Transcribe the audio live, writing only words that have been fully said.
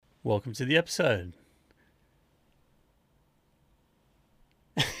Welcome to the episode.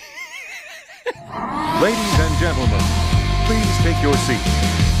 Ladies and gentlemen, please take your seats.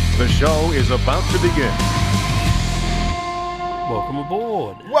 The show is about to begin. Welcome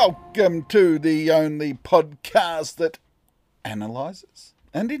aboard. Welcome to the only podcast that analyzes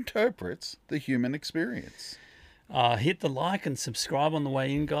and interprets the human experience. Hit the like and subscribe on the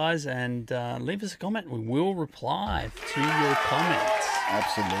way in, guys, and leave us a comment. We will reply to your comments.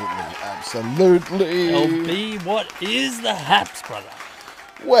 Absolutely. LB, what is the haps, brother?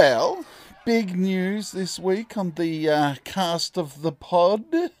 Well, big news this week on the cast of the pod,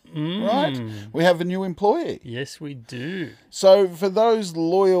 right? We have a new employee. Yes, we do. So for those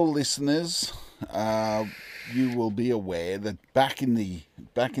loyal listeners, you will be aware that back in the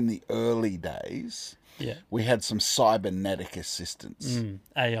early days, we had some cybernetic assistance.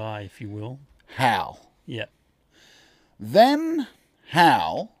 AI, if you will. Hal. Yeah. Then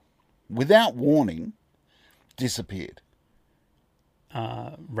Hal, without warning, disappeared.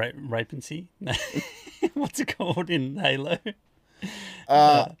 Rapency? What's it called in Halo?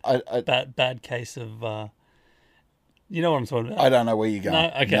 Bad case of... you know what I'm talking about? I don't know where you're going. No?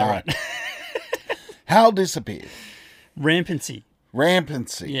 Okay, no. right. Hal disappeared. Rampancy.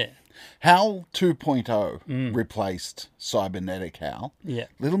 Yeah. Hal 2.0 replaced cybernetic Hal. Yeah.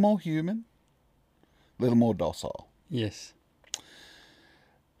 Little more human, little more docile. Yes.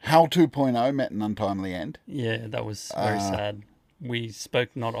 Hal 2.0 met an untimely end. Yeah, that was very sad. We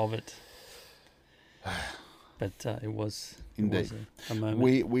spoke not of it, but it was indeed a moment.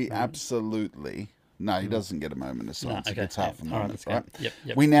 We absolutely he doesn't get a moment of silence. No, okay. It's half a moment, All right? Yep.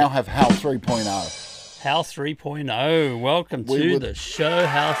 We now have Hal 3.0. Hal 3.0. Welcome to the show,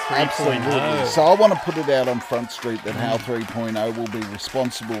 Hal 3.0. Absolutely. So I want to put it out on Front Street that Hal 3.0 will be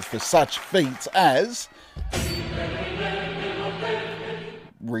responsible for such feats as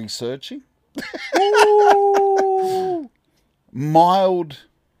researching, mild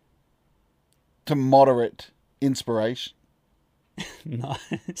to moderate inspiration.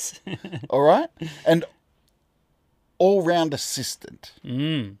 Nice. All right? And all-round assistant.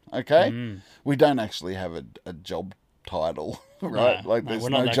 Okay? We don't actually have a job title, right? There's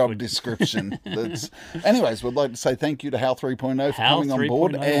no job description. Anyways, we'd like to say thank you to Hal 3.0 for coming on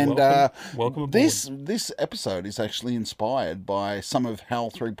board. And welcome aboard. This episode is actually inspired by some of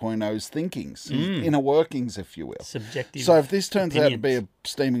Hal 3.0's thinkings, inner workings, if you will. Subjective. So if this turns out to be a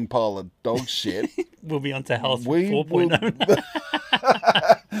steaming pile of dog shit, we'll be on to Hal 4.0.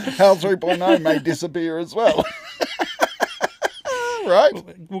 Hal 3.0 may disappear as well. Right?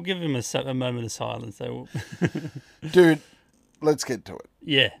 We'll give him a moment of silence, though. Dude, let's get to it.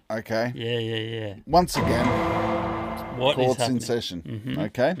 Yeah. Okay? Yeah. Once again, court's in happening? session.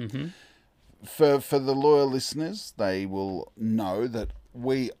 Okay? For the loyal listeners, they will know that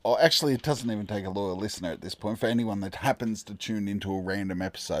actually, it doesn't even take a loyal listener at this point. For anyone that happens to tune into a random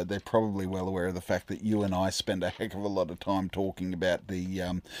episode, they're probably well aware of the fact that you and I spend a heck of a lot of time talking about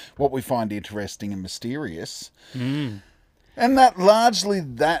the what we find interesting and mysterious. And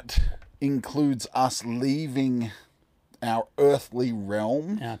that includes us leaving our earthly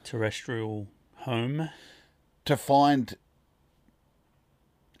realm, our terrestrial home, to find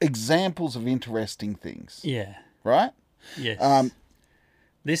examples of interesting things. Yeah. Right? Yes.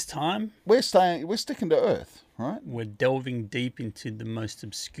 This time we're sticking to Earth, right? We're delving deep into the most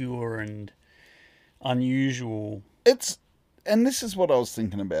obscure and unusual. And this is what I was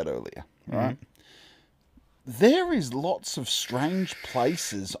thinking about earlier, right? There is lots of strange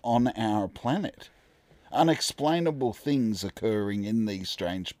places on our planet. Unexplainable things occurring in these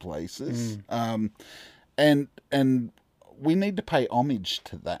strange places. And we need to pay homage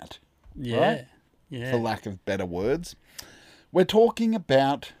to that. Yeah. Right? Yeah. For lack of better words. We're talking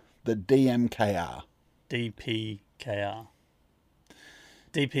about the DMKR. DPKR.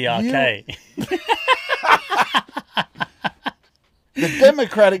 DPRK. The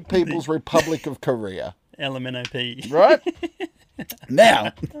Democratic People's Republic of Korea. LMNOP. Right?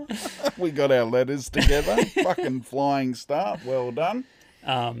 Now, we got our letters together. Fucking flying start. Well done.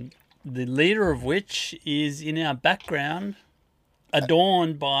 The leader of which is in our background,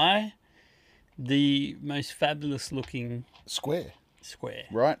 adorned by the most fabulous looking Square. Square.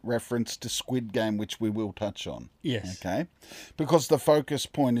 Right? Reference to Squid Game, which we will touch on. Yes. Okay? Because the focus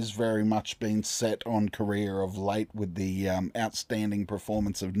point has very much been set on Korea of late with the outstanding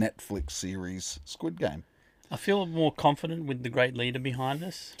performance of Netflix series Squid Game. I feel more confident with the great leader behind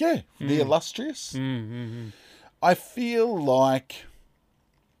us. Yeah, the illustrious. I feel like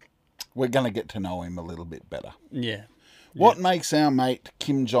we're going to get to know him a little bit better. Yeah. What makes our mate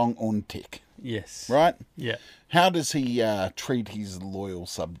Kim Jong-un tick? Yes. right? Yeah. How does he treat his loyal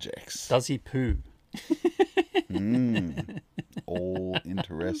subjects? Does he poo? All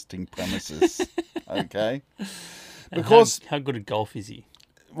interesting premises. Okay. And Because, how good at golf is he?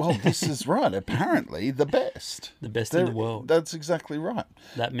 well, this is right. Apparently, the best. The best in the world. That's exactly right.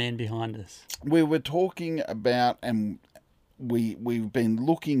 That man behind us. We were talking about, and we've been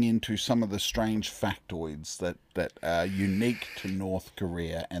looking into some of the strange factoids that are unique to North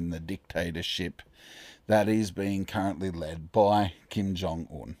Korea and the dictatorship that is being currently led by Kim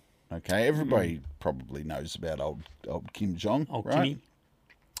Jong-un. Okay, everybody probably knows about old Kim Jong, Old right?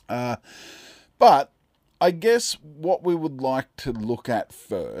 Kimmy. But I guess what we would like to look at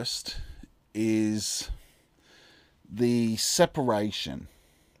first is the separation,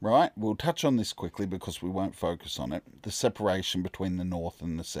 right? We'll touch on this quickly because we won't focus on it. The separation between the North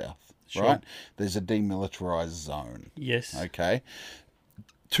and the South, Sure. right? There's a demilitarized zone, Yes. okay?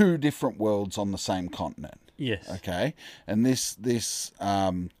 Two different worlds on the same continent. Yes. Okay, and this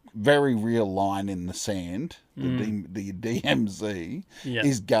very real line in the sand, the DMZ, Yeah.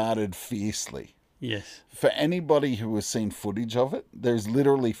 is guarded fiercely. Yes. For anybody who has seen footage of it, there's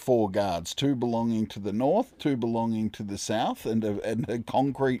literally 4 guards, 2 belonging to the north, 2 belonging to the south, and a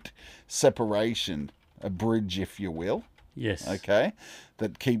concrete separation, a bridge, if you will. Yes. Okay,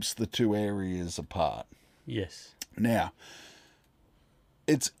 that keeps the 2 areas apart. Yes. Now,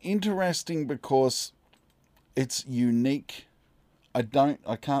 it's interesting because it's unique. I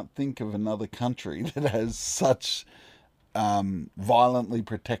can't think of another country that has such violently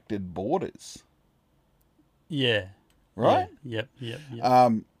protected borders. Yeah. Right? Yeah.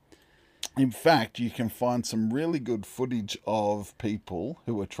 Yep. In fact, you can find some really good footage of people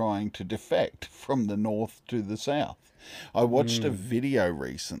who are trying to defect from the north to the south. I watched a video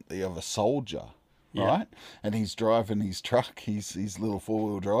recently of a soldier, right? And he's driving his truck, his little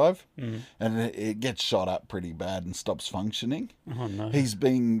 4-wheel drive, and it gets shot up pretty bad and stops functioning. Oh, no. He's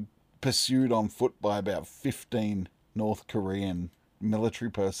being pursued on foot by about 15 North Korean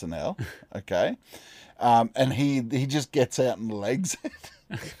military personnel, okay? And he just gets out and legs it.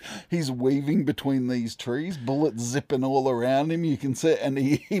 He's weaving between these trees, bullets zipping all around him. You can see, and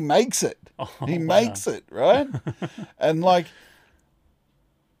he makes it. He makes it, right? And like,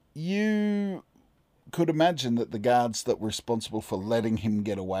 you could imagine that the guards that were responsible for letting him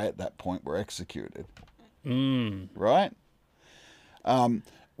get away at that point were executed. Right?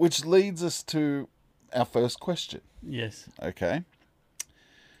 Which leads us to our first question. Yes. Okay.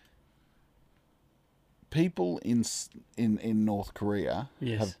 People in North Korea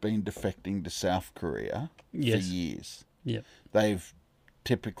Yes. have been defecting to South Korea Yes. for years. Yep. They've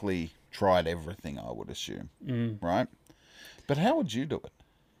typically tried everything, I would assume, right? But how would you do it?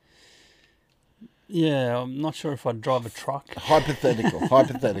 Yeah, I'm not sure if I'd drive a truck.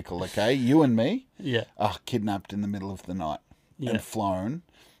 Hypothetical, okay? You and me Yeah. are kidnapped in the middle of the night Yeah. and flown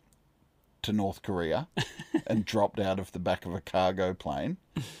to North Korea and dropped out of the back of a cargo plane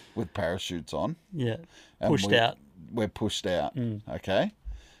with parachutes on. Yeah. And Pushed out. We're pushed out, okay?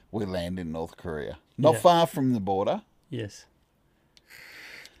 We land in North Korea. Not Yeah. far from the border. Yes.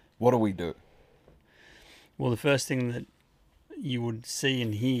 What do we do? Well, the first thing that you would see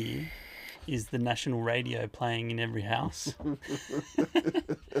and hear is the national radio playing in every house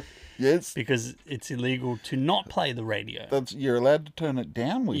Yes, because it's illegal to not play the radio. you're allowed to turn it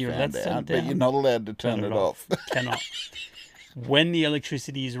down, You're allowed found to turn out, it but down. you're not allowed to turn it off. Cannot. When the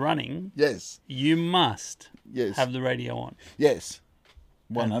electricity is running, Yes, you must yes, have the radio on. yes,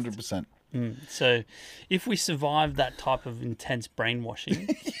 100%. So if we survive that type of intense brainwashing,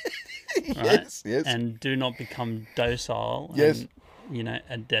 right, Yes, yes. and do not become docile Yes. and,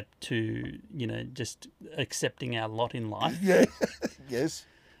 adept to, just accepting our lot in life, Yeah, yes,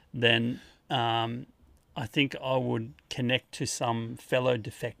 then I think I would connect to some fellow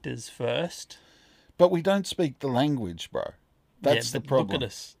defectors first. but we don't speak the language, bro. That's Yeah, the but problem. Look at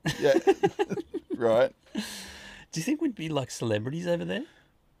us. Yeah, right. Do you think we'd be like celebrities over there?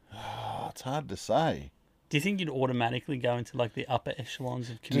 Oh, it's hard to say. Do you think you'd automatically go into like the upper echelons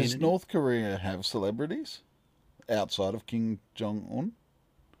of community? Does North Korea have celebrities outside of Kim Jong-un?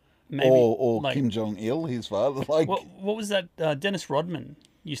 Maybe, Or like, Kim Jong-il, his father? Like, what was that? Dennis Rodman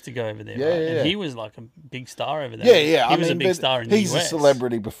used to go over there, Yeah, right? yeah, And yeah. he was like a big star over there. yeah. He was a big but star in the he's US. a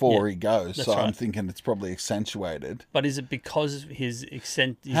celebrity before Yeah, he goes, that's so I'm right. thinking it's probably accentuated. But is it because of his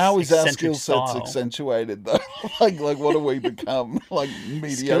How is our eccentric skill sets style? accentuated though? like what do we become? Like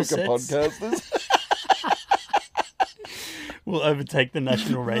mediocre sets? podcasters? Will overtake the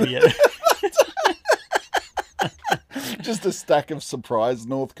national radio. Just a stack of surprised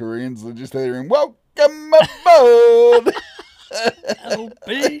North Koreans that just hearing "Welcome aboard."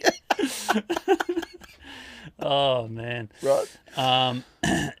 LB. Oh man. Right?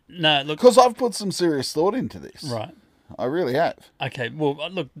 No, look. Because I've put some serious thought into this. Right. I really have. Okay. Well,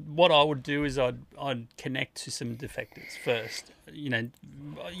 look. What I would do is I'd connect to some defectors first. You know,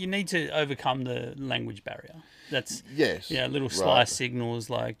 you need to overcome the language barrier. That's Yes. Yeah. Little sly signals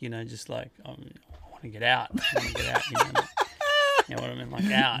like just like I want to get out. I want to get out. You know what I mean?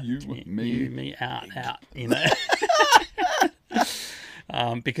 Like out. You, me, out. You know.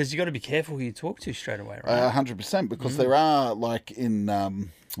 Because you got to be careful who you talk to straight away, right? 100%, because there are, like in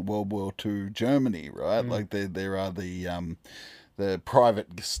World War II Germany, right? Like there are the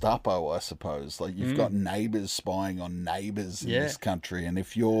private Gestapo, I suppose. Like you've got neighbours spying on neighbours in this country, and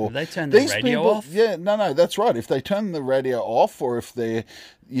if you're Have they turn the radio off? Yeah, no, that's right. If they turn the radio off, or if they're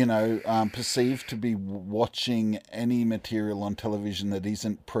perceived to be watching any material on television that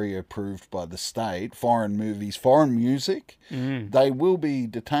isn't pre-approved by the state, foreign movies, foreign music, they will be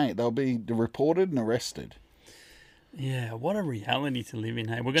detained. They'll be reported and arrested. Yeah, what a reality to live in.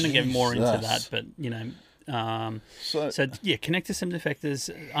 Hey, we're going to get more into that, but so connect to some defectors,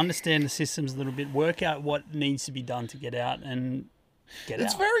 understand the systems a little bit, work out what needs to be done to get out and get out.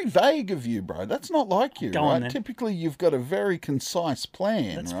 It's very vague of you, bro. That's not like you, Go on, right? then. Typically, you've got a very concise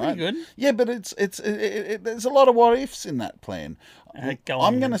plan, That's right? pretty good. Yeah, but there's a lot of what ifs in that plan. Go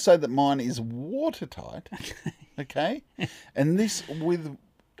on, I'm going to then. say that mine is watertight, okay? And this,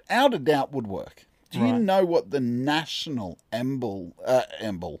 without a doubt, would work. Do you Right. know what the national animal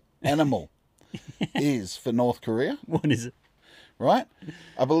is for North Korea? What is it? Right?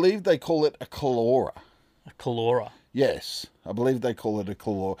 I believe they call it a kalora. A Kalora. Yes, I believe they call it a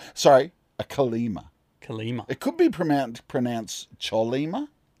kalora. Sorry, a kalima. Kalima. It could be pronounced cholima,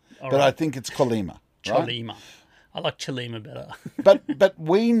 but right. I think it's kolima. Right? Cholima. I like Cholima better. But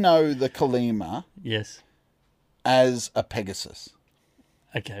we know the kalima Yes. as a Pegasus.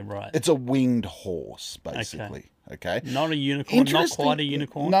 Okay, right. It's a winged horse, basically. Okay. Not a unicorn, not quite a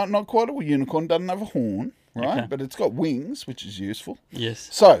unicorn. No, not quite a unicorn. Doesn't have a horn, right? Okay. But it's got wings, which is useful. Yes.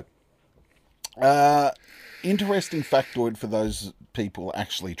 So, interesting factoid for those people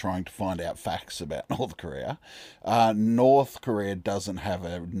actually trying to find out facts about North Korea. North Korea doesn't have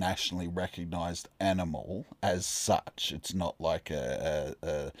a nationally recognized animal as such. It's not like an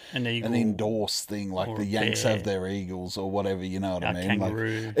eagle endorsed thing like or the Yanks bear. have their eagles or whatever. You know what I A mean?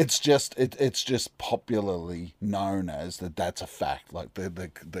 kangaroo. Like, it's just popularly known as that's a fact. Like the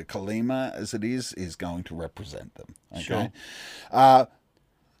Kalima, as it is going to represent them. Okay. Sure.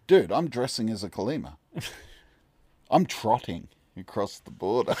 Dude, I'm dressing as a Kalima. I'm trotting across the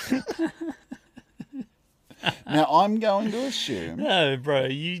border. Now, I'm going to assume... No, bro,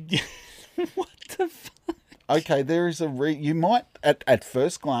 you... What the fuck? Okay, there is you might, at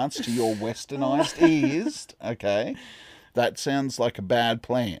first glance, to your westernized ears, okay, that sounds like a bad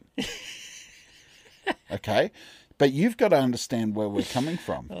plan. Okay? But you've got to understand where we're coming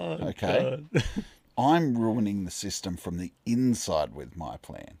from, okay? God. I'm ruining the system from the inside with my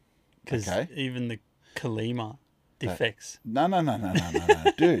plan. Because even the Kalima defects. No.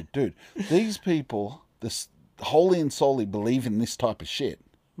 Dude. These people, wholly and solely believe in this type of shit.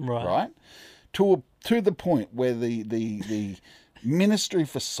 Right? To the point where the Ministry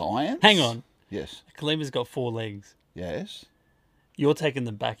for Science... Hang on. Yes. Kalima's got 4 legs. Yes. You're taking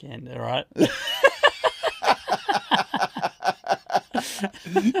the back end, all right?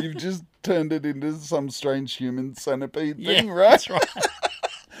 You've just turned it into some strange human centipede thing, Yeah, right? that's right.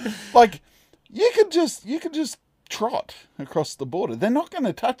 Like, you could just trot across the border. They're not going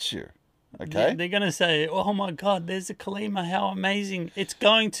to touch you, okay? They're going to say, oh my God, there's a Kalima. How amazing. It's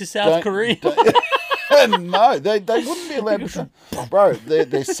going to South Korea. No, they wouldn't be allowed to. Bro,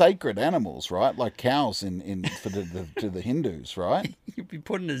 they're sacred animals, right? Like cows to the Hindus, right? You'd be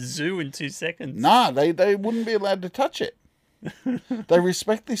put in a zoo in 2 seconds. Nah, they wouldn't be allowed to touch it. They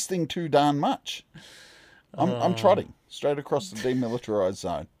respect this thing too darn much. I'm trotting straight across the demilitarized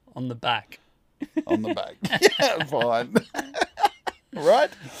zone. On the back. On the back. Yeah, fine.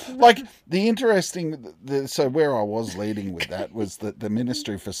 Right? Like, so where I was leading with that was that the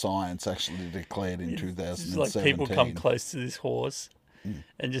Ministry for Science actually declared in 2017. It's like people come close to this horse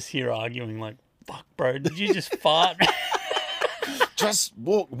and just hear arguing like, fuck, bro, did you just fart? Just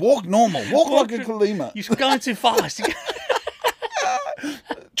walk normal. Walk like a Kalima. You're going too fast.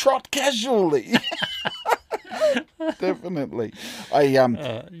 Trot casually. Definitely.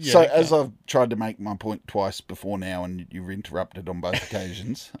 As I've tried to make my point twice before now, and you've interrupted on both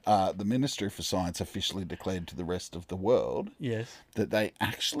occasions, the Ministry for Science officially declared to the rest of the world Yes. that they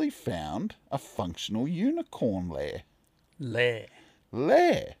actually found a functional unicorn lair. Lair.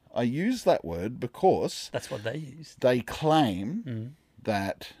 I use that word because That's what they used. they claim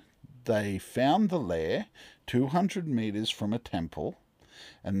that they found the lair 200 meters from a temple,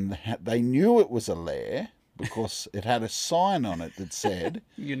 and they knew it was a lair because it had a sign on it that said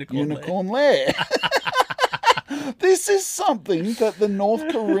Unicorn Lair. This is something that the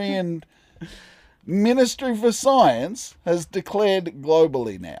North Korean Ministry for Science has declared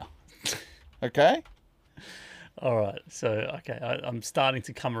globally now. Okay? All right. So, okay, I'm starting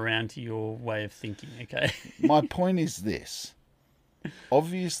to come around to your way of thinking, okay? My point is this.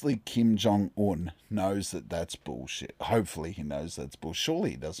 Obviously, Kim Jong-un knows that that's bullshit. Hopefully he knows that's bullshit.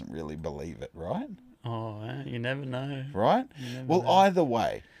 Surely he doesn't really believe it, right? Oh, you never know. Right? Well, know. Either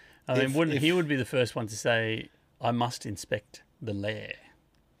way. I mean, he would be the first one to say, I must inspect the lair.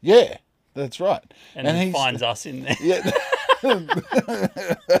 Yeah, that's right. And he finds us in there. Yeah. Fucking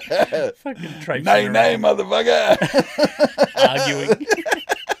traipsing Nay, motherfucker. Arguing.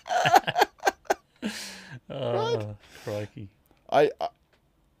 Right? Crikey.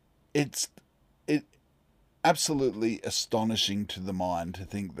 It's absolutely astonishing to the mind to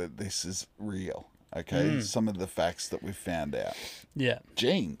think that this is real. Okay, some of the facts that we've found out. Yeah.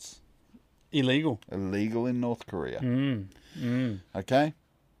 Genes. Illegal in North Korea. Okay.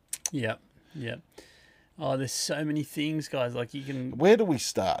 Yep. Oh, there's so many things, guys. Like you can. Where do we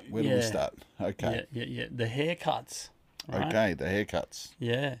start? Okay. Yeah. The haircuts. Right? Okay, the haircuts.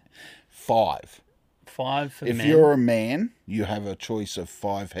 Yeah. 5 for if men. you're a man, you have a choice of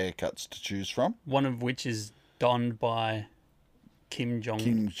 5 haircuts to choose from. One of which is donned by Kim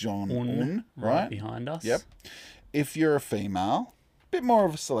Jong-un, right behind us. Yep. If you're a female, a bit more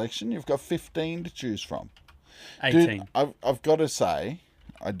of a selection. You've got 15 to choose from. 18. Dude, I've got to say,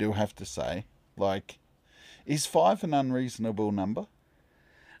 I do have to say, like, is 5 an unreasonable number?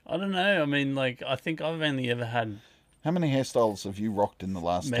 I don't know. I mean, like, I think I've only ever had... How many hairstyles have you rocked in the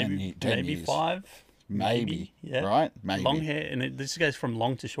last 10 years? Maybe 5. Maybe. Yeah. Right? Maybe. Long hair, and this goes from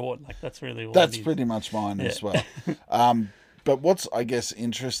long to short. Like, that's really all That's it is. pretty much mine as well. But what's, I guess,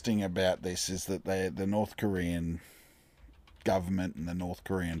 interesting about this is that the North Korean government and the North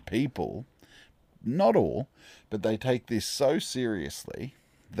Korean people, not all, but they take this so seriously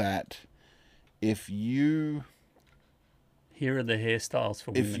that if you... Here are the hairstyles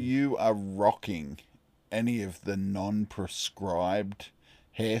for women. If you are rocking any of the non-prescribed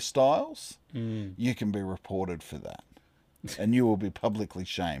hairstyles, you can be reported for that. And you will be publicly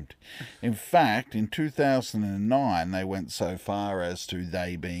shamed. In fact, in 2009, they went so far as to,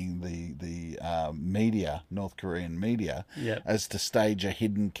 they being the media, North Korean media, as to stage a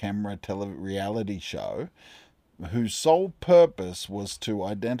hidden camera reality show whose sole purpose was to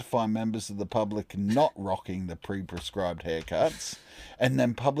identify members of the public not rocking the pre-prescribed haircuts and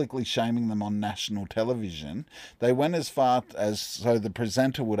then publicly shaming them on national television. They went as far as so the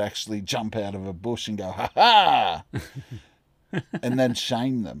presenter would actually jump out of a bush and go, ha-ha! And then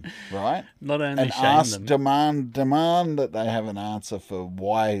shame them, right? Not only and shame them. Demand that they have an answer for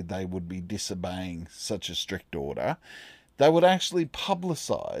why they would be disobeying such a strict order. They would actually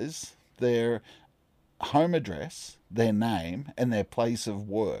publicise their home address, their name, and their place of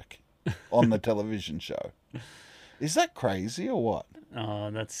work on the television show. Is that crazy or what? Oh,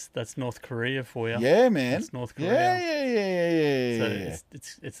 that's North Korea for you. Yeah, man. That's North Korea. Yeah. So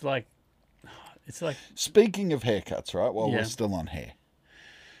it's like. Speaking of haircuts, right? While we're still on hair,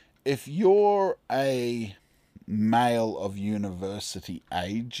 if you're a male of university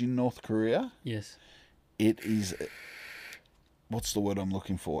age in North Korea, yes, it is. What's the word I'm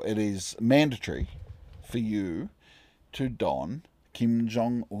looking for? It is mandatory for you to don Kim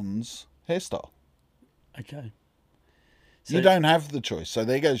Jong-un's hairstyle. Okay. So, you don't have the choice. So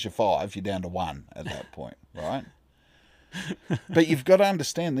there goes your 5. You're down to 1 at that point, right? But you've got to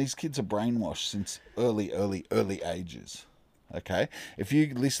understand, these kids are brainwashed since early ages. Okay? If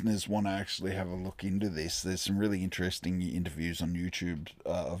you listeners want to actually have a look into this, there's some really interesting interviews on YouTube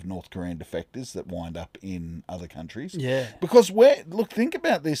of North Korean defectors that wind up in other countries. Yeah. Because think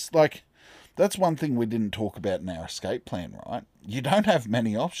about this, like, that's one thing we didn't talk about in our escape plan, right? You don't have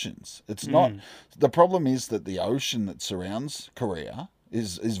many options. It's not... The problem is that the ocean that surrounds Korea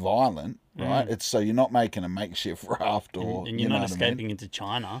is violent, right? It's so you're not making a makeshift raft, or and you're not escaping into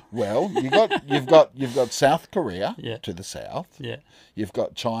China. Well, you've got South Korea to the south. Yeah. You've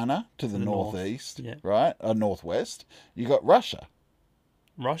got China to the northeast, right? Northwest. You got Russia.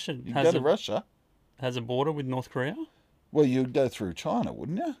 Russia Russia has a border with North Korea. Well, you'd go through China,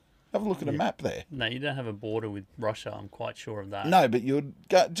 wouldn't you? Have a look at a map there. No, you don't have a border with Russia. I'm quite sure of that. No, but you'd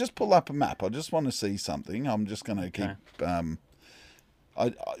go, just pull up a map. I just want to see something. I'm just going to keep.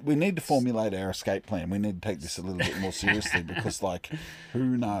 We need to formulate our escape plan. We need to take this a little bit more seriously because, like,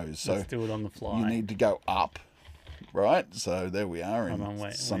 who knows? So let's do it on the fly. You need to go up right? So there we are in Hold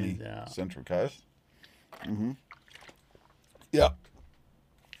on, sunny where's Central Coast. Yep.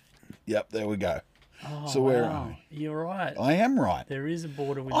 Yep, there we go. Oh, So where are wow. You're right. I am right. There is a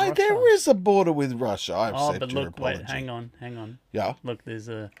border with Russia. There is a border with Russia. I Oh, accept but your look, apology. wait, hang on. Yeah. Look, there's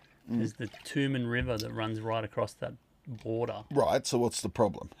the Tumen River that runs right across that border. Right, so what's the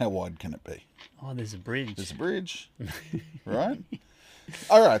problem? How wide can it be? Oh, there's a bridge. There's a bridge. Right?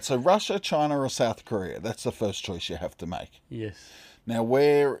 All right, so Russia, China, or South Korea? That's the first choice you have to make. Yes. Now,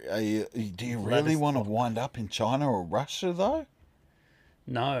 where are you, do you really want to wind up in China or Russia, though?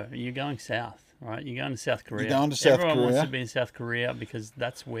 No, you're going south, right? You're going to South Korea. You're going to South Everyone Korea. wants to be in South Korea because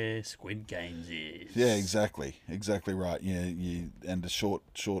that's where Squid Games is. Yeah, exactly. Exactly right. And a short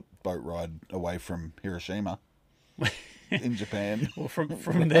boat ride away from Hiroshima in Japan. Well, from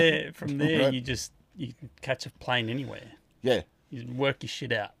there, Right. you can catch a plane anywhere. Yeah. You work your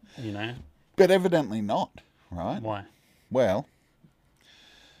shit out, But evidently not, right? Why? Well,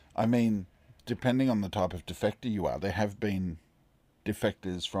 I mean, depending on the type of defector you are, there have been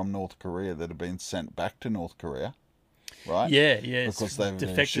defectors from North Korea that have been sent back to North Korea, right? Yeah. Because they've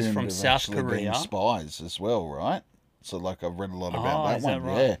defectors assumed from they've South actually Korea. been spies as well, right? So, like, I've read a lot about that is one. that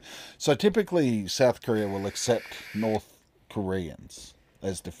right? Yeah. So typically, South Korea will accept North Koreans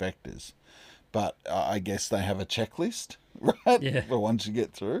as defectors, but I guess they have a checklist, right? Yeah. For once you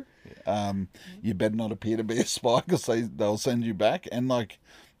get through, you better not appear to be a spy because they'll send you back, and like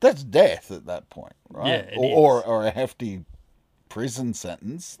that's death at that point, right? Yeah, it or a hefty prison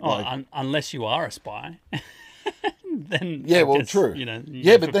sentence. Oh, unless you are a spy. Then yeah, I well, guess, true.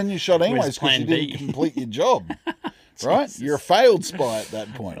 Yeah, but then you shot anyways because you plan didn't B? complete your job, right? You're a failed spy at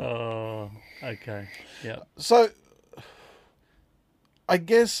that point. Oh, okay. Yeah. So, I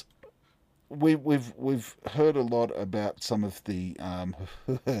guess we've heard a lot about some of the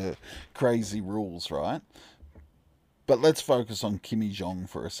crazy rules, right? But let's focus on Kim Jong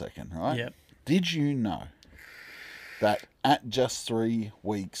for a second, right? Yep. Did you know that at just 3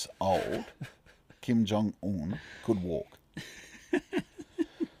 weeks old, Kim Jong-un could walk?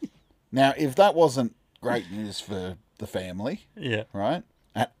 Now, if that wasn't great news for the family, Yeah. right?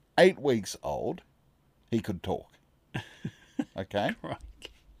 At 8 weeks old, he could talk. Okay? Right.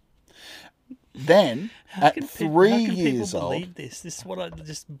 Then, at 3 years people old, believe this? This is what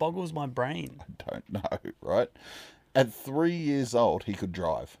just boggles my brain. I don't know, right? At 3 years old, he could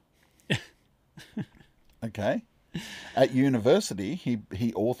drive. Okay? At university, he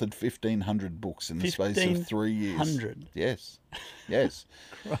authored 1,500 books in the space of 3 years. 1,500? Yes. Yes.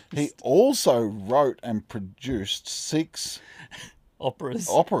 He also wrote and produced 6 Operas.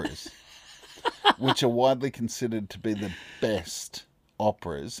 which are widely considered to be the best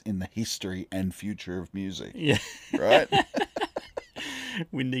operas in the history and future of music. Yeah. Right?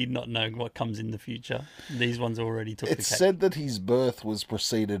 We need not know what comes in the future. These ones already took the It's cake. said that his birth was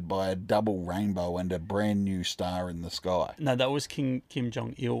preceded by a double rainbow and a brand new star in the sky. No, that was Kim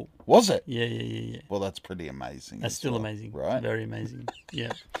Jong-il. Was it? Yeah. Well, that's pretty amazing. That's as still well, amazing. right? Very amazing.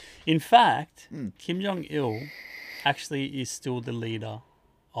 Yeah. In fact, Kim Jong-il actually is still the leader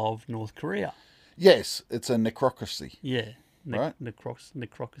of North Korea. Yes, it's a necrocracy. Yeah. Right.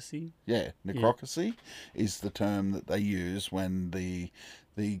 Necrocracy. Yeah, necrocracy is the term that they use when the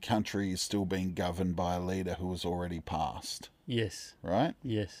country is still being governed by a leader who has already passed. Yes. Right?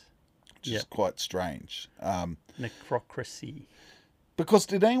 Yes. Which is quite strange. Necrocracy. Because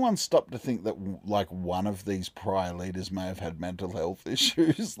did anyone stop to think that like one of these prior leaders may have had mental health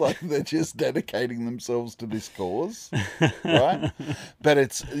issues? Like they're just dedicating themselves to this cause, right? But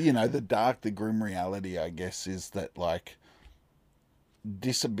it's, the grim reality, I guess, is that like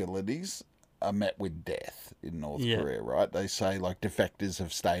disabilities are met with death in North Korea, right? They say like defectors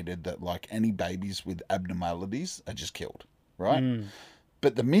have stated that like any babies with abnormalities are just killed, right?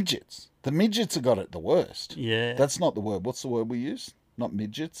 But the midgets have got it the worst. Yeah. That's not the word. What's the word we use? Not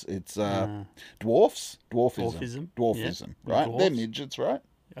midgets. It's dwarfs. Dwarfism. Yeah. Right? Dwarfs. They're midgets, right?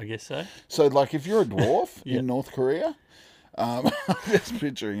 I guess so. So, like, if you're a dwarf in North Korea, I'm just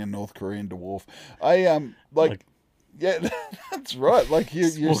picturing a North Korean dwarf. Yeah, that's right. Like,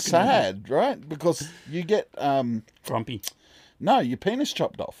 you're sad, right? Because you get... Grumpy. No, your penis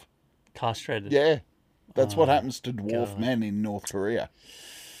chopped off. Castrated. Yeah. That's what happens to dwarf men in North Korea.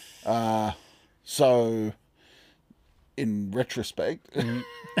 So, in retrospect,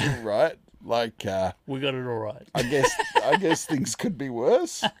 right? Like, we got it all right. I guess things could be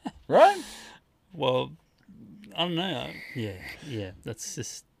worse, right? Well, I don't know. Yeah. That's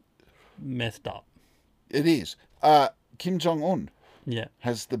just messed up. It is. Kim Jong-un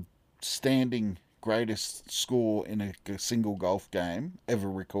has the standing greatest score in a single golf game ever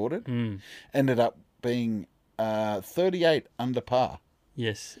recorded. Ended up being 38 under par.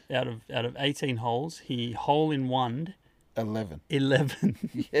 Yes, out of 18 holes, he hole in one 11. 11.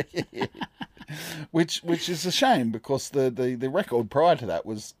 Yeah. Which is a shame because the record prior to that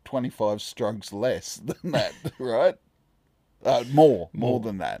was 25 strokes less than that, right? More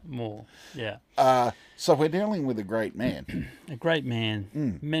than that. More, yeah. So we're dealing with a great man. A great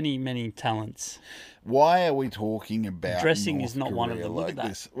man. Many, many talents. Why are we talking about dressing North is not Korea one of them? Look like at that.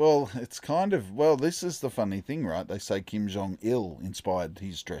 this? Well, it's kind of this is the funny thing, right? They say Kim Jong-il inspired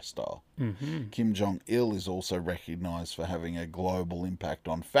his dress style. Mm-hmm. Kim Jong-il is also recognised for having a global impact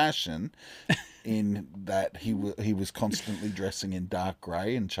on fashion, in that he was constantly dressing in dark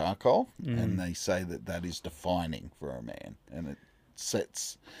grey and charcoal, and they say that is defining for a man, and it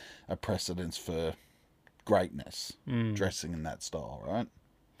sets a precedence for greatness, dressing in that style, right?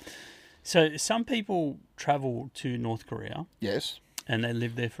 So some people travel to North Korea. Yes. And they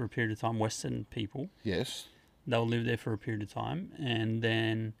live there for a period of time. Western people. Yes. They'll live there for a period of time, and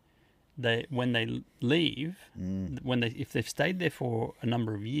then when they leave, if they've stayed there for a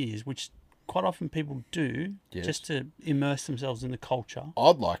number of years, which quite often people do, just to immerse themselves in the culture.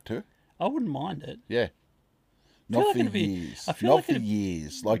 I'd like to. I wouldn't mind it. Yeah. Not for years. Not for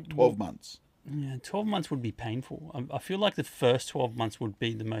years. Like 12 months. Yeah, 12 months would be painful. I feel like the first 12 months would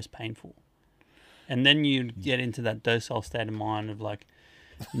be the most painful. And then you get into that docile state of mind of like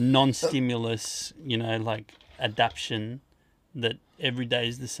non-stimulus, like adaptation, that every day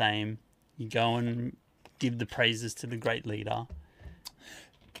is the same. You go and give the praises to the great leader.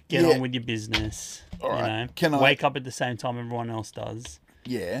 Get on with your business. All right. Wake up at the same time everyone else does.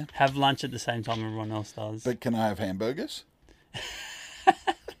 Yeah. Have lunch at the same time everyone else does. But can I have hamburgers?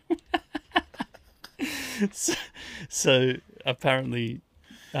 So apparently,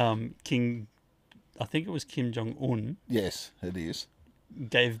 I think it was Kim Jong-un. Yes, it is.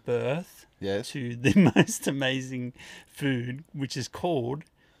 Gave birth yes. to the most amazing food, which is called,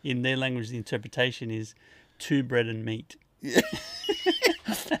 in their language, the interpretation is two bread and meat. Yeah.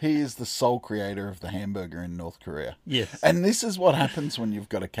 He is the sole creator of the hamburger in North Korea. Yes. And this is what happens when you've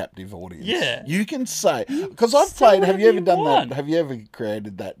got a captive audience. Yeah. You can say, because I've played, have you ever done want. that? Have you ever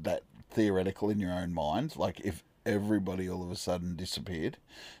created that theoretical in your own mind? Like if everybody all of a sudden disappeared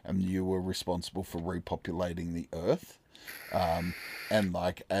and you were responsible for repopulating the earth, and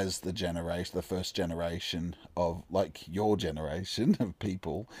like as the first generation of like your generation of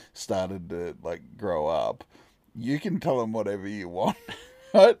people started to like grow up, you can tell them whatever you want.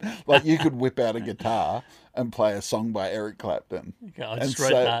 Right? Like you could whip out a guitar and play a song by Eric Clapton. Okay, I just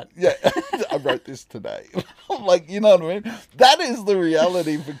wrote that. Yeah, I wrote this today. Like, you know what I mean? That is the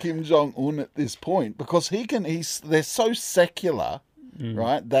reality for Kim Jong-un at this point, because they're so secular,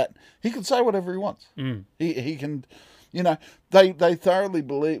 right, that he can say whatever he wants. He can, they thoroughly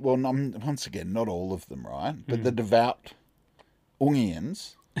believe, well, once again, not all of them, right, but the devout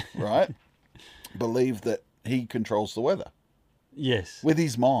Ungians, right, believe that he controls the weather. Yes. With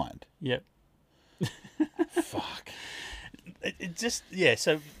his mind. Yep. Fuck. It just,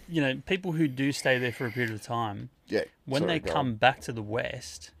 so, people who do stay there for a period of time, when they come back to the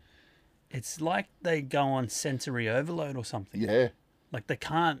West, it's like they go on sensory overload or something. Yeah. Like they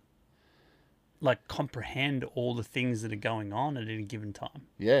can't, comprehend all the things that are going on at any given time.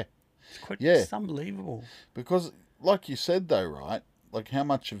 Yeah. It's unbelievable. Because, like you said, though, right? Like, how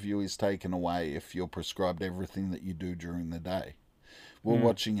much of you is taken away if you're prescribed everything that you do during the day? We were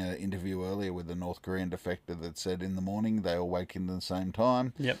watching an interview earlier with a North Korean defector that said in the morning they all wake in the same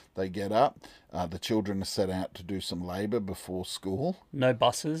time. Yep. They get up. The children are set out to do some labour before school. No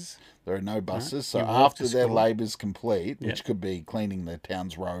buses. There are no buses. No. So after their labour's complete, which could be cleaning their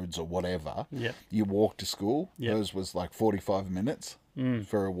town's roads or whatever, you walk to school. Yep. Hers was like 45 minutes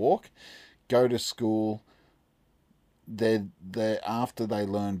for a walk. Go to school. They're after they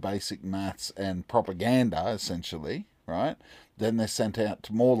learn basic maths and propaganda, essentially, right? Then they're sent out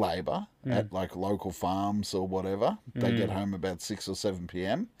to more labour at like local farms or whatever. They get home about 6 or 7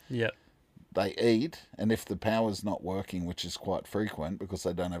 p.m. Yep. They eat, and if the power's not working, which is quite frequent because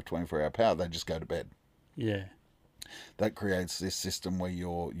they don't have 24-hour power, they just go to bed. Yeah. That creates this system where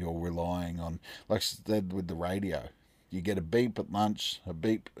you're relying on, like I said with the radio, you get a beep at lunch, a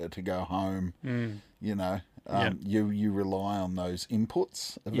beep to go home, You rely on those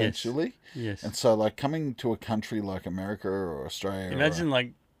inputs eventually. Yes. And so, like, coming to a country like America or Australia... Imagine,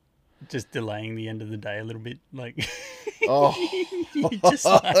 like, just delaying the end of the day a little bit. Like... Oh. Just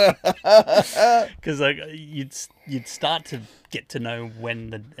because, like, you'd start to get to know when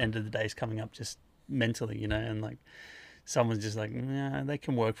the end of the day is coming up just mentally, and, like, someone's just like, nah, they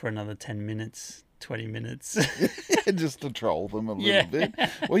can work for another 10 minutes, 20 minutes. Just to troll them a little bit.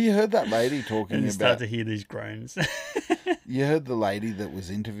 Well, you heard that lady talking and about... start to hear these groans. You heard the lady that was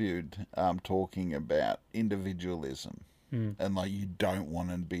interviewed talking about individualism. And, like, you don't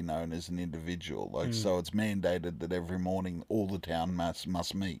want to be known as an individual. Like, so it's mandated that every morning all the town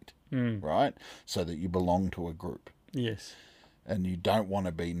must meet, right? So that you belong to a group. Yes. And you don't want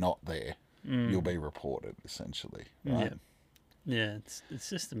to be not there. You'll be reported, essentially, right? Yeah, it's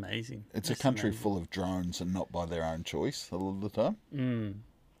just amazing. It's a country full of drones and not by their own choice a lot of the time.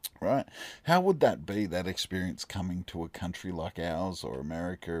 Right? How would that be, that experience coming to a country like ours or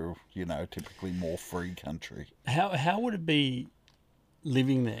America, you know, typically more free country? How would it be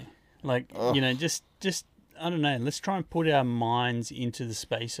living there? Like, you know, just I don't know, let's try and put our minds into the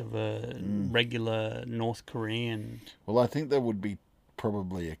space of a regular North Korean. Well, I think there would be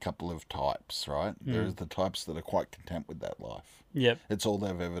probably a couple of types, right? There's the types that are quite content with that life. Yep. It's all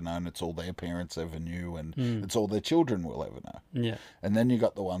they've ever known. It's all their parents ever knew, and it's all their children will ever know. Yeah. And then you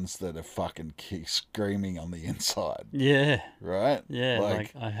got the ones that are fucking screaming on the inside. Yeah. Right? Yeah,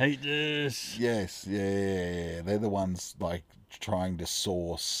 like I hate this. Yes, yeah. They're the ones, like, trying to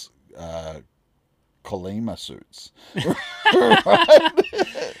source Colima suits.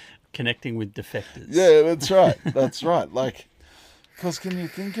 Right? Connecting with defectors. Yeah, that's right. That's right. Like, because can you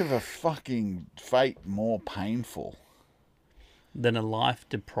think of a fucking fate more painful than a life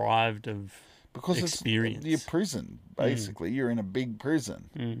deprived of experience? It's your prison, basically. You're in a big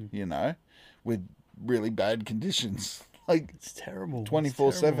prison, you know, with really bad conditions. Like, it's terrible.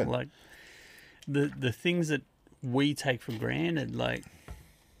 24/7. Like, the things that we take for granted, like,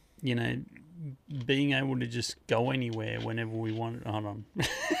 you know, being able to just go anywhere whenever we want. Hold on.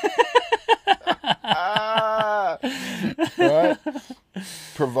 Right?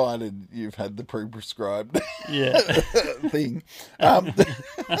 Provided you've had the pre-prescribed thing.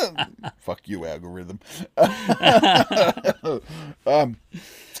 Fuck you, algorithm.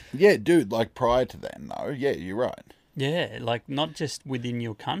 Yeah, dude, like prior to that, no. Yeah, you're right. Yeah, like not just within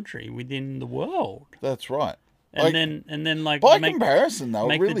your country, within the world. That's right. And then like by comparison, though,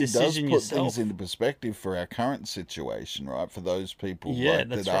 it really does put yourself. Things into perspective for our current situation, right? For those people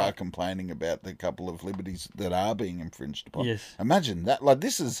that are complaining about the couple of liberties that are being infringed upon. Yes. Imagine that. Like,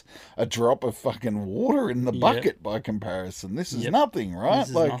 this is a drop of fucking water in the bucket by comparison. This is nothing, right? This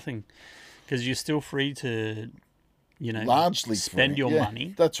is nothing. Because you're still free to, you know, largely spend your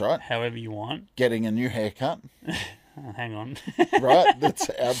money. That's right. However you want. Getting a new haircut. Hang on. Right? That's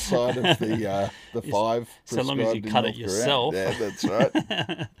outside of the 5. So long as you cut it yourself. Yeah, that's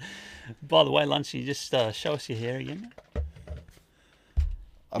right. By the way, Lunch, you just show us your hair again.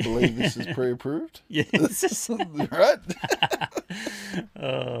 I believe this is pre-approved. Yes. Right?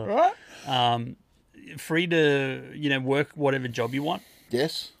 Right? Free to, you know, work whatever job you want.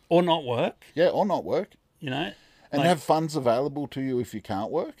 Yes. Or not work. Yeah, or not work. You know? And have funds available to you if you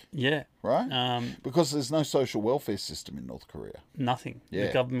can't work. Yeah. Right? Because there's no social welfare system in North Korea. Nothing. Yeah.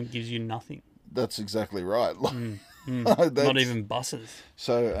 The government gives you nothing. That's exactly right. Not even buses.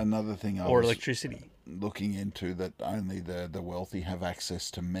 So another thing or electricity. Looking into that only the wealthy have access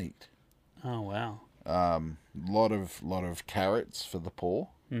to meat. Oh, wow. Lot of carrots for the poor.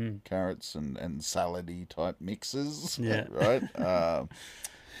 Carrots and salady type mixes. Yeah. Right?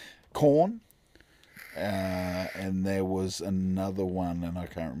 Corn. And there was another one, and I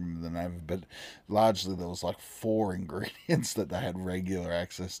can't remember the name, but largely there was like 4 ingredients that they had regular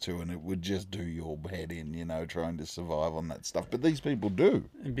access to, and it would just do your head in, you know, trying to survive on that stuff. But these people do.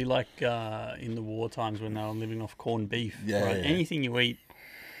 It'd be like in the war times when they were living off corned beef. Yeah, right? Yeah. Anything you eat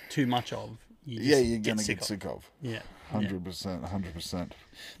too much of, you're going to get sick of. Yeah. 100%, 100%.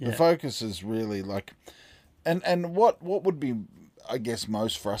 The focus is really like, and what would be, I guess,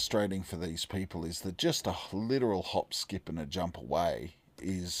 most frustrating for these people is that just a literal hop, skip, and a jump away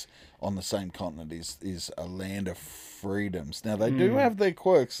is on the same continent is a land of freedoms. Now, they do have their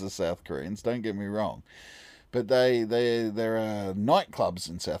quirks, the South Koreans, don't get me wrong. But there are nightclubs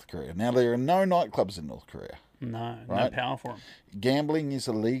in South Korea. Now, there are no nightclubs in North Korea. No, right? No power for them. Gambling is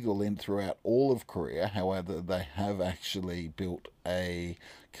illegal throughout all of Korea. However, they have actually built a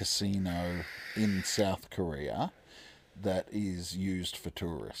casino in South Korea that is used for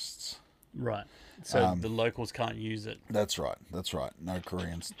tourists. Right. So the locals can't use it. That's right. No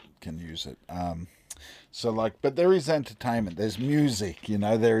Koreans can use it. But there is entertainment. There's music, you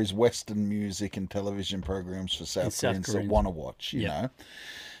know. There is Western music and television programs for South Koreans that want to watch, you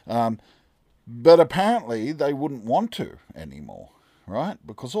know. But apparently they wouldn't want to anymore, right?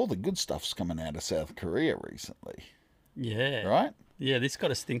 Because all the good stuff's coming out of South Korea recently. Yeah. Right? Yeah, this got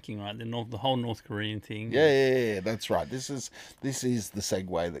us thinking, right? The whole North Korean thing. Yeah, that's right. This is the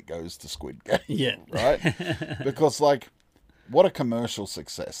segue that goes to Squid Game. Yeah. Right? Because, like, what a commercial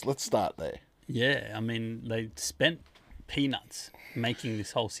success. Let's start there. Yeah, I mean, they spent peanuts making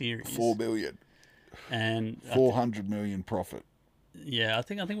this whole series. 4 billion. And 400 million profit. Yeah, I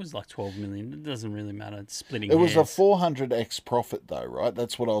think it was like 12 million. It doesn't really matter. It's splitting It was hairs. a 400x profit, though, right?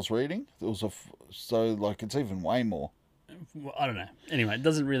 That's what I was reading. It was so, like, it's even way more. Well, I don't know. Anyway, it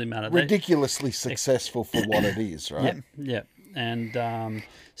doesn't really matter. Ridiculously successful for what it is, right? Yeah. And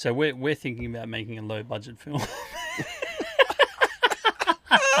so we're thinking about making a low budget film.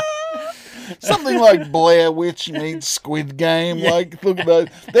 Something like Blair Witch meets Squid Game. Yeah. Like, look at those.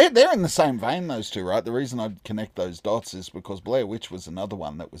 They're in the same vein, those two, right? The reason I connect those dots is because Blair Witch was another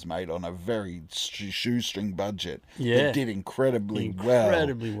one that was made on a very shoestring budget. Yeah. That did incredibly well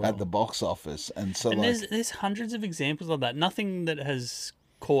at the box office. And so, and there's hundreds of examples of that. Nothing that has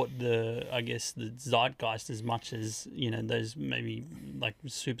caught the zeitgeist as much as, those maybe like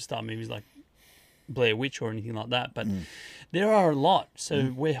superstar movies like Blair Witch or anything like that, but there are a lot,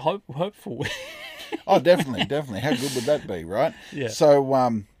 so we're hopeful. Oh, definitely. How good would that be, right? Yeah. So,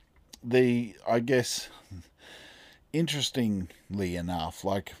 I guess, interestingly enough,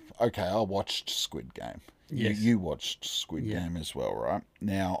 like, okay, I watched Squid Game. Yes. You watched Squid Game as well, right?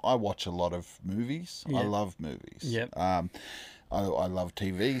 Now, I watch a lot of movies. I love movies. Yep. I love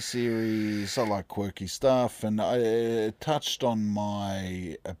TV series. I like quirky stuff, and I touched on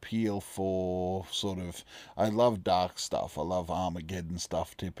my appeal for I love dark stuff. I love Armageddon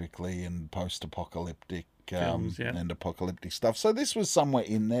stuff typically, and post-apocalyptic films, and apocalyptic stuff. So this was somewhere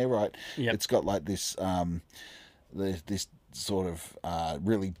in there, right? Yep. It's got like this this sort of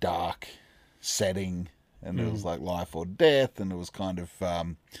really dark setting, and it was like life or death, and it was kind of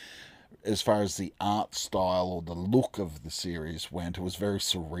as far as the art style or the look of the series went, it was very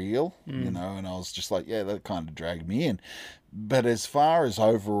surreal, and I was just like, yeah, that kind of dragged me in. But as far as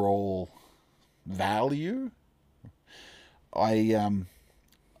overall value,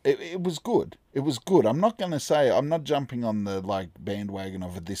 it was good. It was good. I'm not going to say, I'm not jumping on the like bandwagon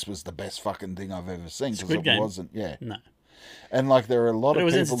of it. This was the best fucking thing I've ever seen, because it wasn't. Yeah. No. And like there are a lot of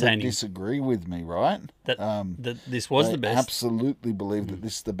people that entertaining. disagree with me, right? That this was the best. Absolutely believe that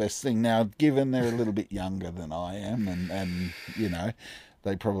this is the best thing. Now, given they're a little bit younger than I am, and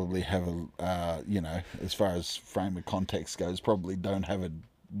they probably have as far as frame of context goes, probably don't have a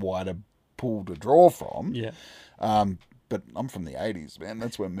wider pool to draw from. Yeah. But I'm from the 80s, man.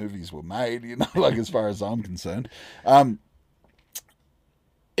 That's when movies were made, like as far as I'm concerned.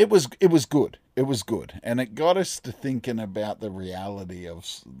 It was good. It was good. And it got us to thinking about the reality of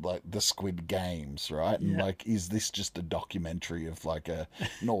like the Squid Games, right? And like, is this just a documentary of like a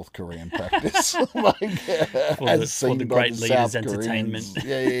North Korean practice? Like, for the great leaders' entertainment.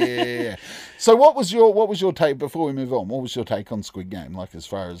 Yeah. So what was your take, before we move on, what was your take on Squid Game? Like, as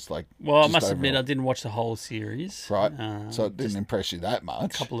far as like, well, I must admit, I didn't watch the whole series. Right. So it didn't impress you that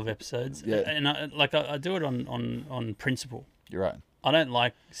much. A couple of episodes. Yeah. And I do it on principle. You're right. I don't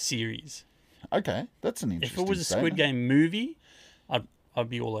like series. Okay, that's an interesting If it was a statement. Squid Game movie, I'd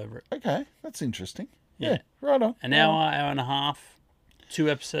be all over it. Okay, that's interesting. Yeah. Right on. An hour and a half, 2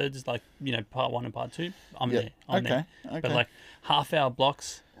 episodes, like, part 1 and part 2. I'm there. I'm there. Okay. But like half-hour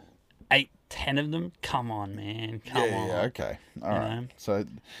blocks, 8, 10 of them. Come on, man. Come on. Yeah. Okay. All right. So,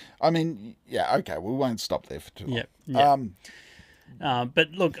 I mean, okay. We won't stop there for too long. Yeah.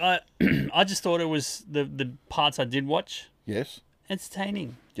 But look, I just thought it was the parts I did watch. Yes.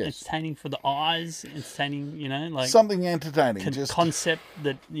 Entertaining. Yes. Entertaining for the eyes. Entertaining, like something entertaining. Just concept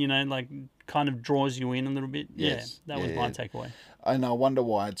that like kind of draws you in a little bit. Yes. Yeah, that was my takeaway. And I wonder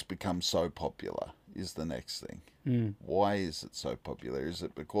why it's become so popular. Is the next thing. Why is it so popular? Is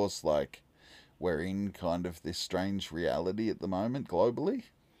it because like we're in kind of this strange reality at the moment globally?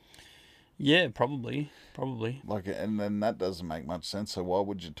 Yeah, probably. Like, and then that doesn't make much sense. So why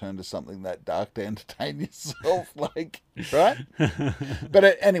would you turn to something that dark to entertain yourself? Like, right?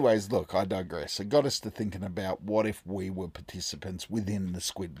 But anyways, look, I digress. It got us to thinking about what if we were participants within the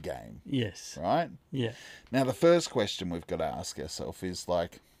Squid Game. Yes. Right? Yeah. Now, the first question we've got to ask ourselves is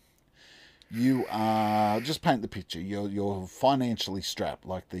like, you are, just paint the picture. You're financially strapped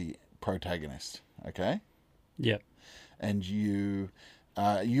like the protagonist. Okay? Yep. And you're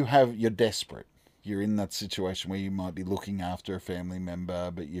desperate. You're in that situation where you might be looking after a family member,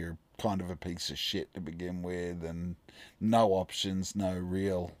 but you're kind of a piece of shit to begin with, and no options,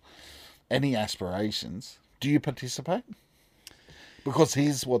 any aspirations. Do you participate? Because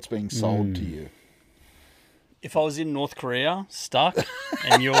here's what's being sold to you. If I was in North Korea, stuck,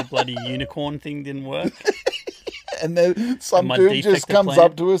 and your bloody unicorn thing didn't work, And then some my dude just defector comes plan?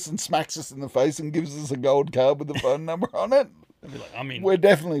 up to us and smacks us in the face and gives us a gold card with the phone number on it. I'd be like, I mean, We're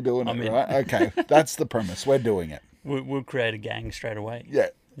definitely doing it, in. right? Okay, that's the premise. We're doing it. we'll create a gang straight away. Yeah.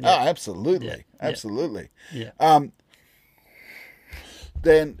 Oh, absolutely. Yeah. Absolutely. Yeah.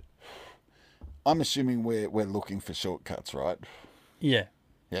 Then I'm assuming we're looking for shortcuts, right? Yeah.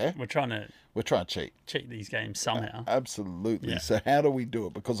 Yeah? We're trying to We're trying to cheat these games somehow. Absolutely. Yeah. So how do we do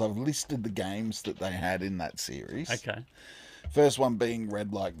it? Because I've listed the games that they had in that series. Okay. First one being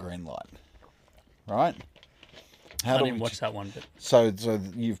red light, green light. Right? I didn't watch that one, but So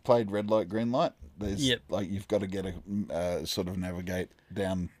you've played red light, green light. There's Yep. like you've got to get a sort of navigate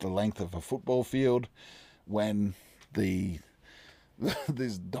down the length of a football field when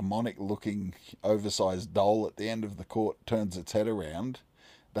this demonic looking oversized doll at the end of the court turns its head around.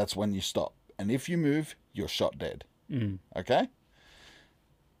 That's when you stop, and if you move, you're shot dead. Okay.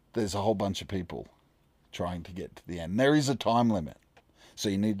 There's a whole bunch of people trying to get to the end. There is a time limit. So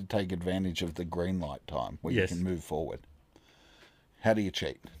you need to take advantage of the green light time where you can move forward. How do you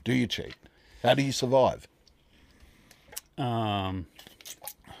cheat? Do you cheat? How do you survive? Find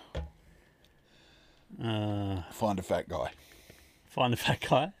a fat guy. Find the fat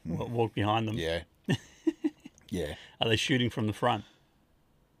guy. Walk behind them. Yeah. Yeah. Are they shooting from the front?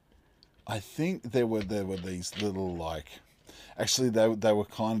 I think there were these little like... Actually, they were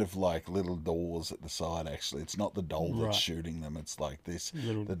kind of like little doors at the side, actually. It's not the doll that's shooting them. It's like this.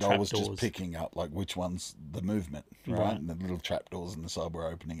 The doll was just picking up like which one's the movement, right? And the little trapdoors in the side were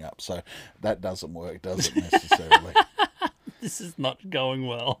opening up. So that doesn't work, does it, necessarily? This is not going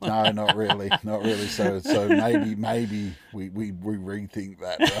well. No, not really. Not really. So maybe we rethink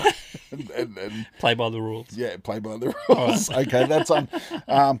that, right? and play by the rules. Yeah, play by the rules. Right. Okay, that's on.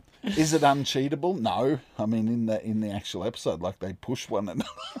 Is it uncheatable? No. I mean, in the actual episode, like they push one another,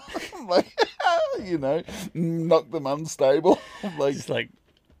 like knock them unstable, like just like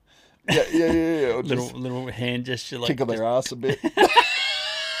yeah. Or little hand gesture, like tickle their ass a bit.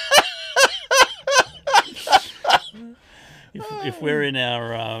 If we're in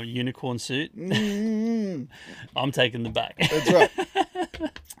our unicorn suit, I'm taking the back. That's right.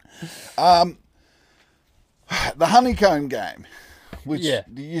 The honeycomb game, which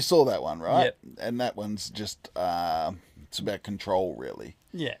you saw that one, right? Yep. And that one's just it's about control, really.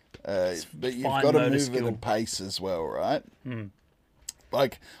 Yeah. But you've got to move at a pace as well, right?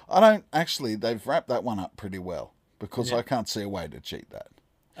 Like they've wrapped that one up pretty well because I can't see a way to cheat that.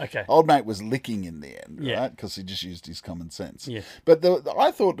 Okay. Old mate was licking in the end, right? Because he just used his common sense. Yeah. But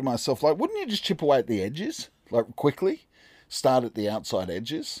I thought to myself, like, wouldn't you just chip away at the edges, like quickly, start at the outside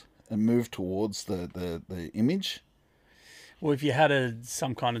edges and move towards the image? Well, if you had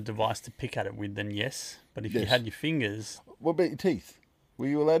some kind of device to pick at it with, then yes. But if you had your fingers, what about your teeth? Were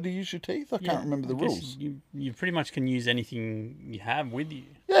you allowed to use your teeth? I can't remember the rules. You pretty much can use anything you have with you.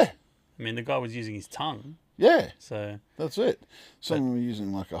 Yeah. I mean, the guy was using his tongue. Yeah, so that's it. Some were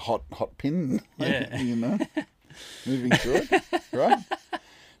using like a hot pin, yeah, moving through it, right?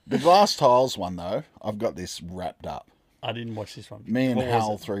 The glass tiles one though, I've got this wrapped up. I didn't watch this one. Me and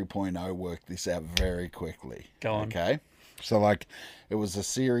Hal 3.0 worked this out very quickly. Go on. Okay, so like it was a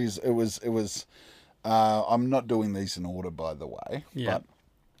series. It was. I'm not doing these in order, by the way. Yeah.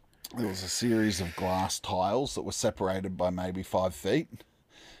 But it was a series of glass tiles that were separated by maybe 5 feet.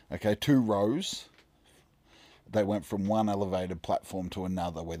 Okay, 2 rows. They went from one elevated platform to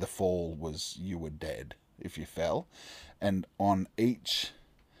another where the fall was you were dead if you fell. And on each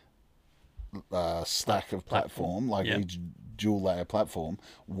stack of platform, like each dual layer platform,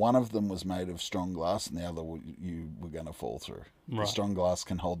 one of them was made of strong glass and the other you were going to fall through. Right. The strong glass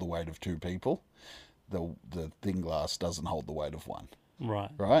can hold the weight of 2 people. The thin glass doesn't hold the weight of 1.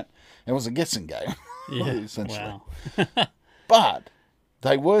 Right. Right? It was a guessing game, Wow. essentially. But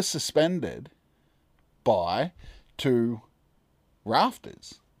they were suspended by 2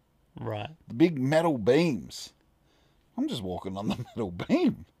 rafters. Right. The big metal beams. I'm just walking on the metal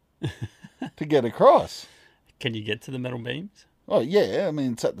beam to get across. Can you get to the metal beams? Oh, yeah. I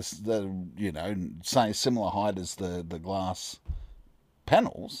mean, it's at say similar height as the glass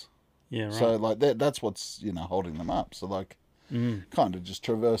panels. Yeah, right. So, like, that's what's, holding them up. So, like, kind of just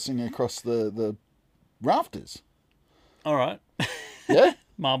traversing across the rafters. All right. Yeah?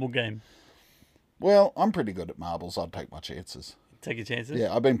 Marble game. Well, I'm pretty good at marbles. I'd take my chances. Take your chances?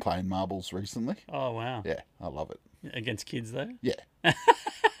 Yeah, I've been playing marbles recently. Oh, wow. Yeah, I love it. Against kids, though? Yeah.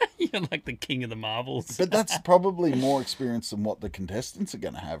 You're like the king of the marbles. But that's probably more experience than what the contestants are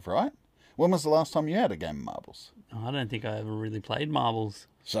going to have, right? When was the last time you had a game of marbles? I don't think I ever really played marbles.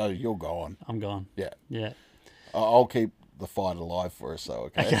 So you're gone. I'm gone. Yeah. Yeah. I'll keep the fight alive for us, though,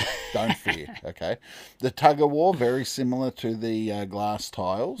 okay? Don't fear, okay? The tug-of-war, very similar to the glass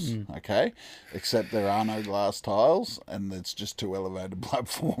tiles, okay? Except there are no glass tiles, and it's just 2 elevated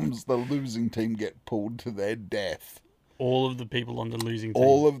platforms. The losing team get pulled to their death. All of the people on the losing team.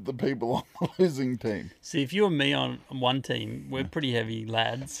 All of the people on the losing team. See, if you and me on one team, we're pretty heavy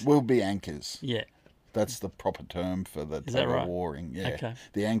lads. We'll be anchors. Yeah. That's the proper term for the tug-of-warring. Yeah. Okay.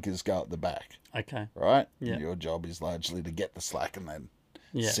 The anchors go at the back. Okay. Right? Yeah. Your job is largely to get the slack and then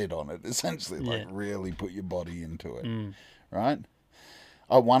sit on it, essentially. Like, really put your body into it. Right?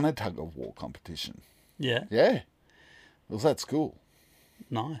 I won a tug-of-war competition. Yeah? Yeah. It was at school.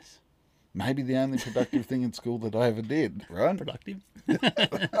 Nice. Maybe the only productive thing in school that I ever did, right? Productive.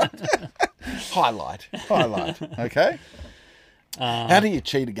 Highlight. Okay? How do you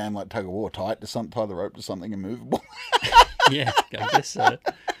cheat a game like tug-of-war? Tie the rope to something immovable? Yeah, I guess so.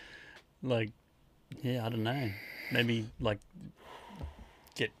 Like, yeah, I don't know. Maybe, like,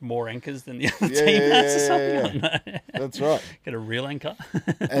 get more anchors than the other team has or something. I don't know. That's right. Get a real anchor.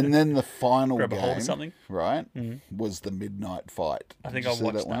 And then the final Grab a game, hold of something. right, was the midnight fight. I think Did I you see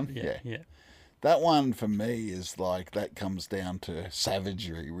watched that one. Yeah. That one for me is like, that comes down to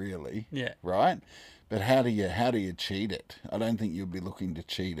savagery, really. Yeah. Right? But how do you cheat it? I don't think you'd be looking to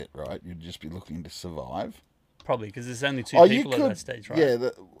cheat it, right? You'd just be looking to survive. Probably, because there's only 2 people at that stage, right?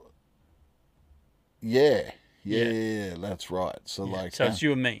 Yeah, that's right. So so it's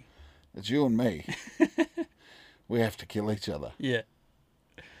you and me. It's you and me. We have to kill each other. Yeah.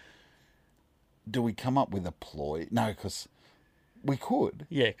 Do we come up with a ploy? No, because we could.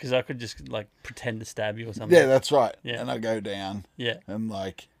 Yeah, because I could just, like, pretend to stab you or something. Yeah, that's right. Yeah. And I go down. Yeah. And,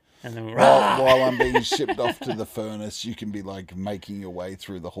 like, and then while I'm being shipped off to the furnace, you can be, like, making your way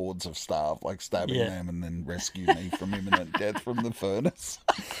through the hordes of staff, like stabbing them, and then rescue me from imminent death from the furnace.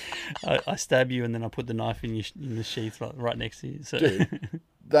 I stab you, and then I put the knife in the sheath right next to you. So. Dude,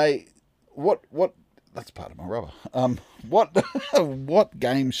 what? That's part of my rubber. What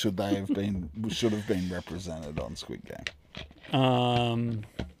game should have been represented on Squid Game?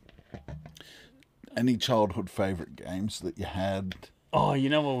 Any childhood favourite games that you had? Oh, you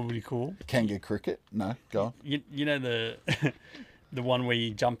know what would be cool? Kanga cricket? No, go on. You know the the one where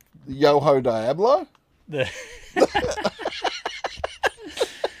you jump. Yo-ho Diablo?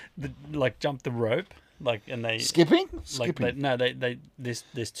 Like jump the rope, like, and they skipping.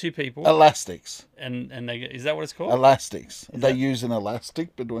 There's 2 people. Elastics. And they, is that what it's called? Elastics. They use an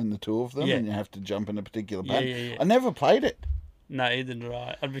elastic between the 2 of them, and you have to jump in a particular pattern. Yeah. I never played it. No, either did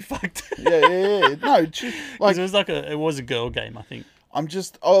I. I'd be fucked. Yeah. No, like it was a girl game, I think.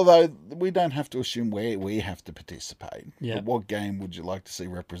 Although we don't have to assume where we have to participate. Yeah. But what game would you like to see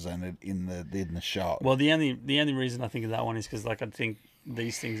represented in the show? Well, the only reason I think of that one is because, like, I think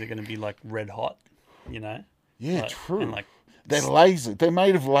these things are going to be, like, red hot, you know. Yeah, like, true. And, like, they're laser. They're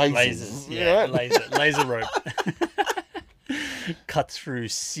made of lasers. Lasers, yeah, laser rope. Cuts through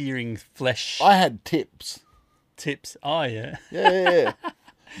searing flesh. I had tips. Tips. Oh yeah. Yeah.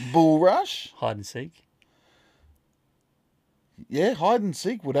 Bull rush. Hide and seek. Yeah, hide and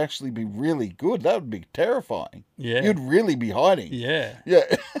seek would actually be really good. That would be terrifying. Yeah. You'd really be hiding. Yeah.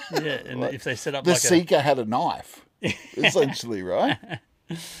 Yeah. Yeah, and if they set up the seeker had a knife, essentially, right?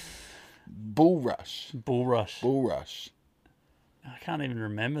 Bull rush. I can't even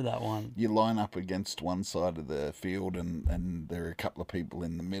remember that one. You line up against one side of the field and there are a couple of people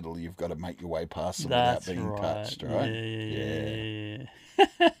in the middle. You've got to make your way past them without being touched, right?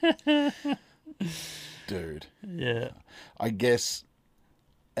 Yeah. Dude. Yeah. I guess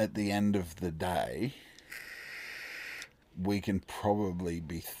at the end of the day, we can probably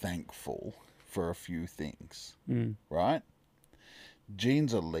be thankful for a few things, right?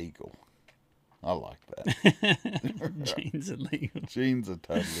 Jeans are legal. I like that. Jeans are legal. Jeans are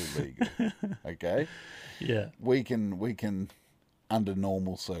totally legal. Okay? Yeah. We can, under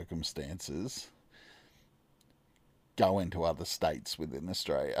normal circumstances, go into other states within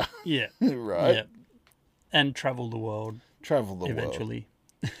Australia. Yeah. Right? Yeah. And travel the world. Eventually.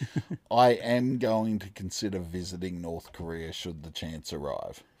 I am going to consider visiting North Korea should the chance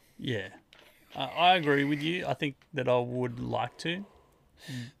arrive. Yeah. I agree with you. I think that I would like to.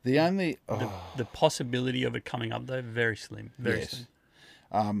 The only the possibility of it coming up though, very slim. Very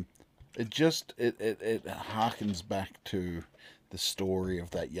slim. It harkens back to the story of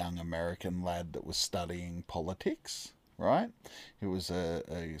that young American lad that was studying politics, right? He was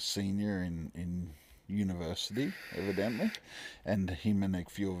a senior in university, evidently, and him and a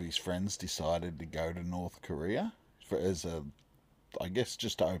few of his friends decided to go to North Korea I guess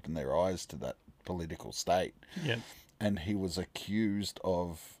just to open their eyes to that political state. Yeah. And he was accused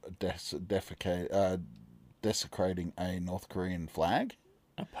of desecrating a North Korean flag.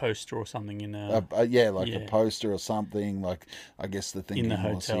 A poster or something in a... a poster or something. Like, I guess the thinking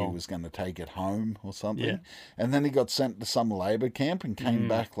was he was going to take it home or something. Yeah. And then he got sent to some labour camp and came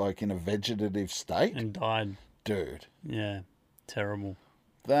back, like, in a vegetative state. And died. Dude. Yeah. Terrible.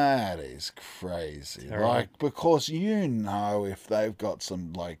 That is crazy. Terrible. Like, because if they've got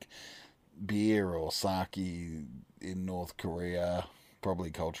some, like, beer or sake in North Korea, probably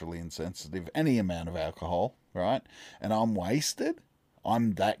culturally insensitive, any amount of alcohol, right? And I'm wasted...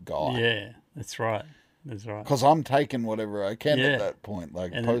 I'm that guy. Yeah, that's right. That's right. Because I'm taking whatever I can at that point.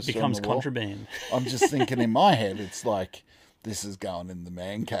 Like, and it becomes contraband. I'm just thinking in my head, it's like, this is going in the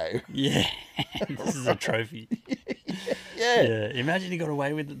man cave. Yeah. This is a trophy. Yeah. Imagine he got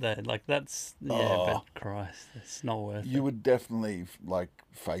away with it, though. Like, that's... Yeah, but Christ, it's not worth it. You would definitely, like,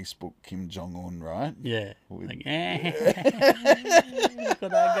 Facebook Kim Jong-un, right? Yeah. Like, look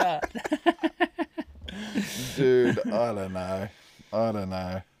what I got. Dude, I don't know.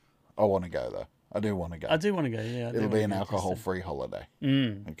 I want to go, though. I do want to go. I do want to go, yeah. It'll be an alcohol-free holiday.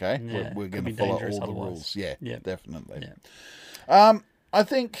 Okay? Yeah, we're going to follow all the rules. Yeah, definitely. Yeah. I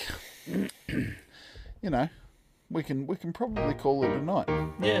think, we can probably call it a night.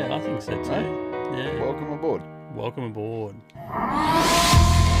 Yeah, I think so, too. Right? Yeah. Welcome aboard. Welcome aboard.